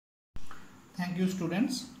Thank you,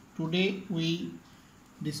 students. Today we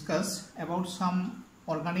discuss about some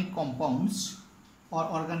organic compounds or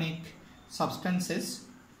organic substances,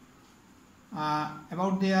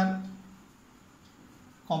 about their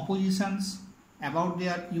compositions, about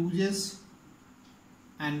their uses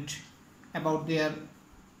and about their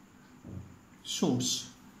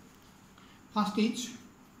source. First is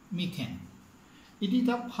methane. It is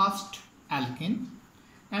the first alkene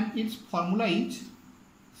and its formula is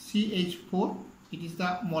CH4. It is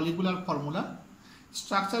the molecular formula.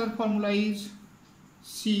 Structural formula is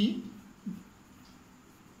C,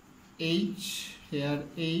 H, here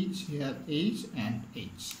H, here H and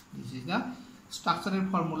H. This is the structural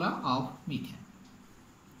formula of methane.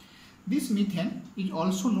 This methane is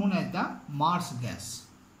also known as the Mars gas.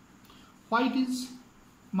 Why it is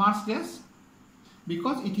Mars gas?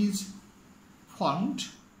 Because it is formed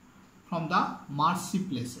from the marshy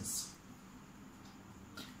places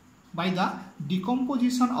by the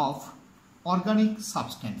decomposition of organic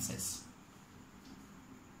substances.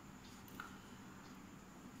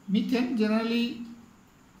 Methane generally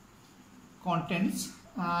contains,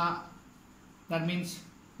 that means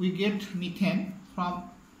we get methane from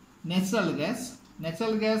natural gas.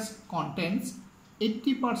 Natural gas contains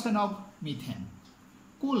 80% of methane.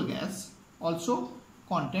 Coal gas also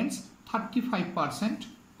contains 35%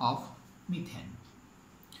 of methane.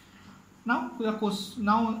 Now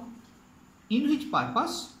in which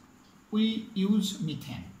purpose we use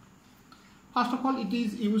methane? First of all, it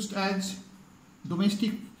is used as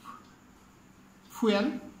domestic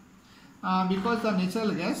fuel, because the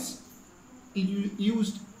natural gas is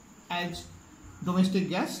used as domestic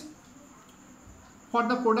gas for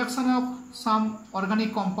the production of some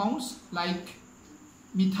organic compounds like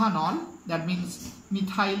methanol, that means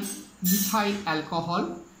methyl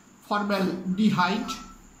alcohol, formaldehyde,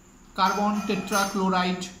 carbon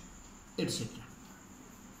tetrachloride, etc.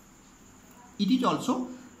 It is also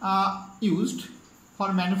used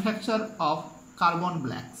for manufacture of carbon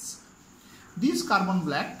blacks. This carbon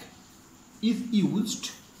black is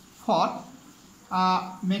used for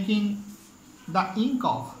making the ink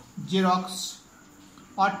of Xerox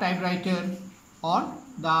or typewriter or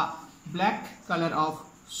the black color of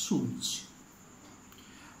shoes.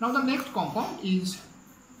 Now the next compound is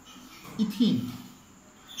ethene.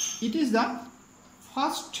 It is the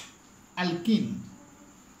first alkene.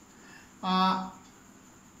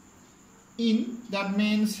 That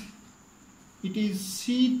means it is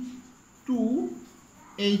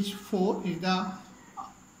C2H4 is the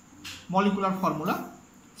molecular formula.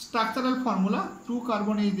 Structural formula, 2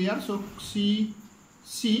 carbon is there, so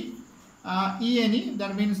Ene,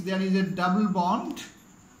 that means there is a double bond,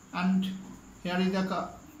 and here is a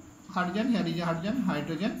hydrogen, here is a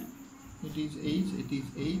hydrogen, it is H, it is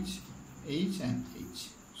H, H and H.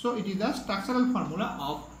 So it is the structural formula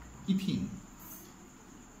of ethene.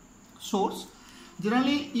 Source: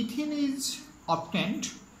 generally ethene is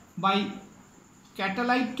obtained by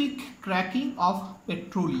catalytic cracking of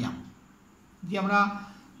petroleum. যে আমরা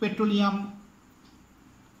petroleum,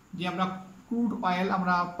 যে আমরা crude oil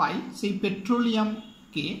আমরা পাই, সেই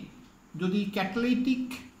পেট্রোলিয়ামকে যদি catalytic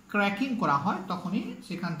cracking করা হয় তখনই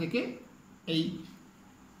সেখান থেকে এই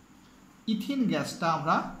ইথিন গ্যাসটা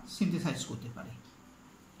আমরা সিনথেসাইজ করতে পারি।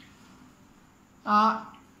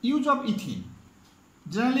 Use of ethene.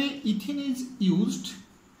 Generally ethene is used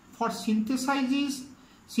for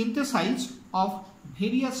synthesis of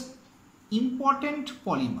various important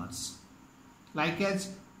polymers like as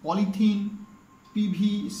polythene,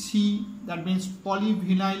 PVC, that means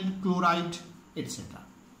polyvinyl chloride, etc.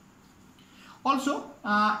 Also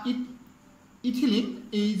ethylene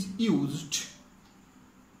is used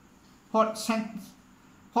for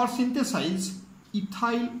synthesize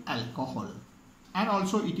ethyl alcohol, and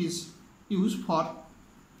also it is used for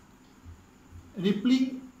ripening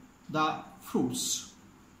the fruits.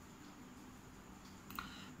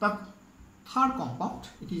 The third compound,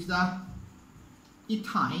 it is the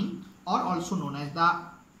Ethyne, or also known as the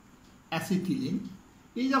acetylene.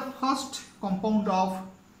 It is the first compound of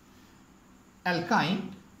alkyne.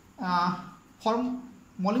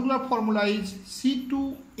 Molecular formula is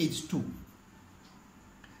C2H2.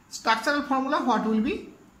 Structural formula, what will be?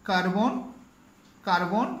 Carbon,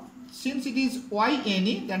 since it is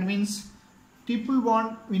YNE, that means triple bond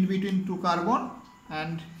in between 2 carbon,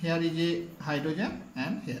 and here is a hydrogen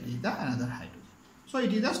and here is the another hydrogen. So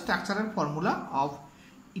it is the structural formula of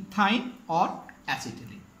ethyne or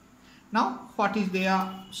acetylene. Now what is their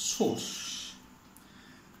source?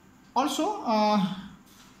 Also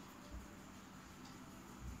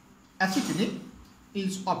acetylene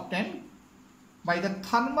is obtained by the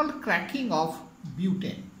thermal cracking of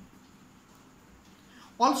butane.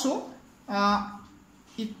 Also,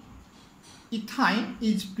 Ethyne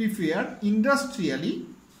is prepared industrially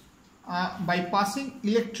by passing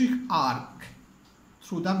electric arc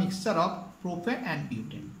through the mixture of propane and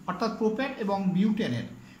butane. অর্থাৎ propane এবং বিউটেনের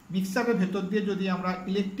মিক্সচারের ভেতর দিয়ে যদি আমরা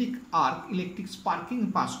electric arc, electric sparking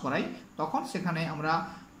pass করাই, তখন সেখানে আমরা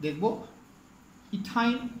দেখব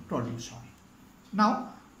ইথাইন প্রডিউস হয়। নাও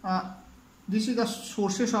this is the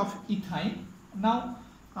sources of Ethyne. Now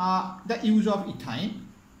the use of Ethyne.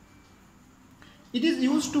 It is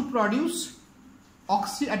used to produce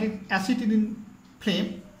acetylene flame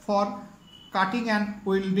for cutting and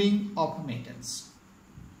welding of metals.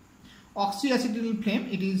 Acetylene flame,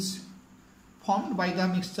 it is formed by the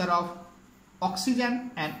mixture of oxygen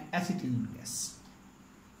and acetylene gas.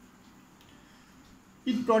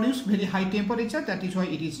 It produces very high temperature, that is why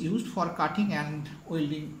it is used for cutting and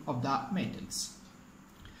welding of the metals.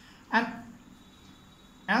 And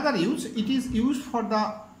another use, it is used for the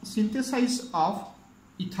synthesis of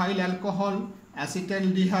ethyl alcohol,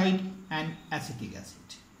 acetaldehyde and acetic acid.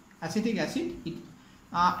 Acetic acid,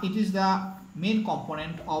 it is the main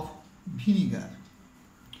component of vinegar.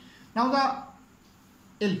 Now the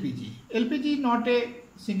LPG. LPG is not a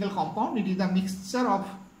single compound, it is the mixture of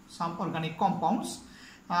some organic compounds.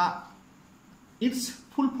 Its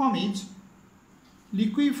full form is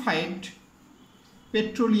liquefied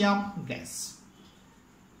petroleum gas.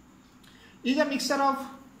 It is a mixture of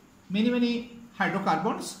many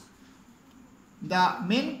hydrocarbons. The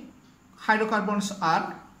main hydrocarbons are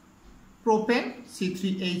propane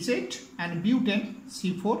C3H8 and butane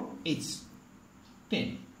C4H10.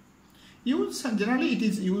 Generally it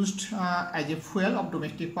is used as a fuel of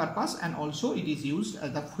domestic purpose, and also it is used as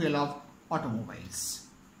the fuel of automobiles.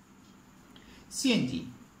 CNG,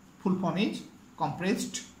 full form is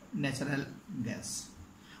compressed natural gas.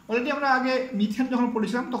 Already আমরা আগে methane যখন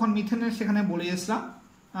পড়েছিলাম তখন মিথেনের সেখানে বলে এসেছিলাম,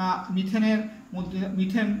 মিথেনের মধ্যে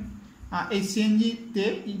এই সিএনজিতে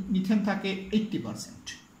মিথেন থাকে 80%.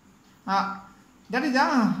 That is the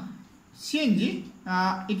CNG.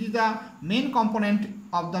 It is the main component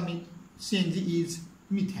of the CNG is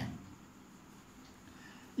methane.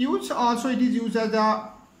 Also it is used as a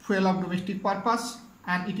fuel of domestic purpose,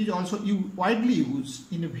 and it is also widely used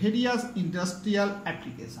in various industrial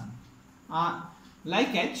applications,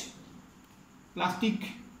 like as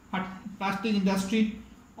plastic industry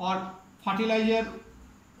or fertilizer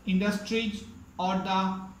industries or the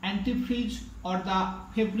antifreeze or the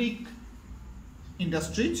fabric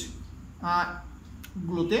industries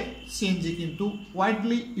গুলোতে CNG কিন্তু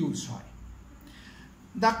widely used হয়.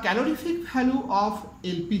 The calorific value of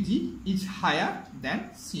LPG is higher than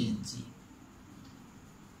CNG,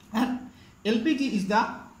 and LPG is the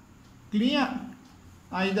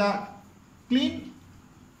clean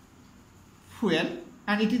fuel,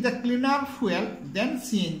 and it is the cleaner fuel than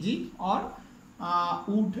CNG or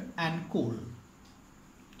wood and coal.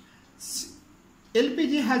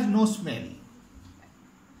 LPG has no smell,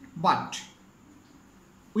 but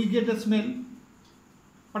we get a smell.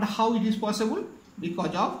 But how it is possible?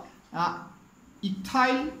 Because of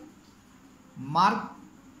ethyl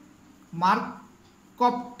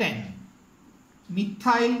marcaptan.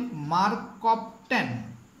 Methyl marcaptan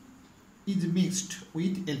is mixed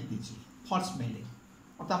with LPG for smelling.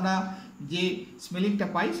 অর্থাৎ আমরা যে স্মেলিংটা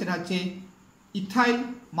পাই সেটা হচ্ছে ethyl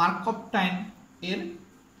মার্কপটাইন এর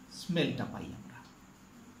স্মেলটা পাই আমরা।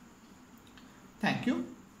 Thank you.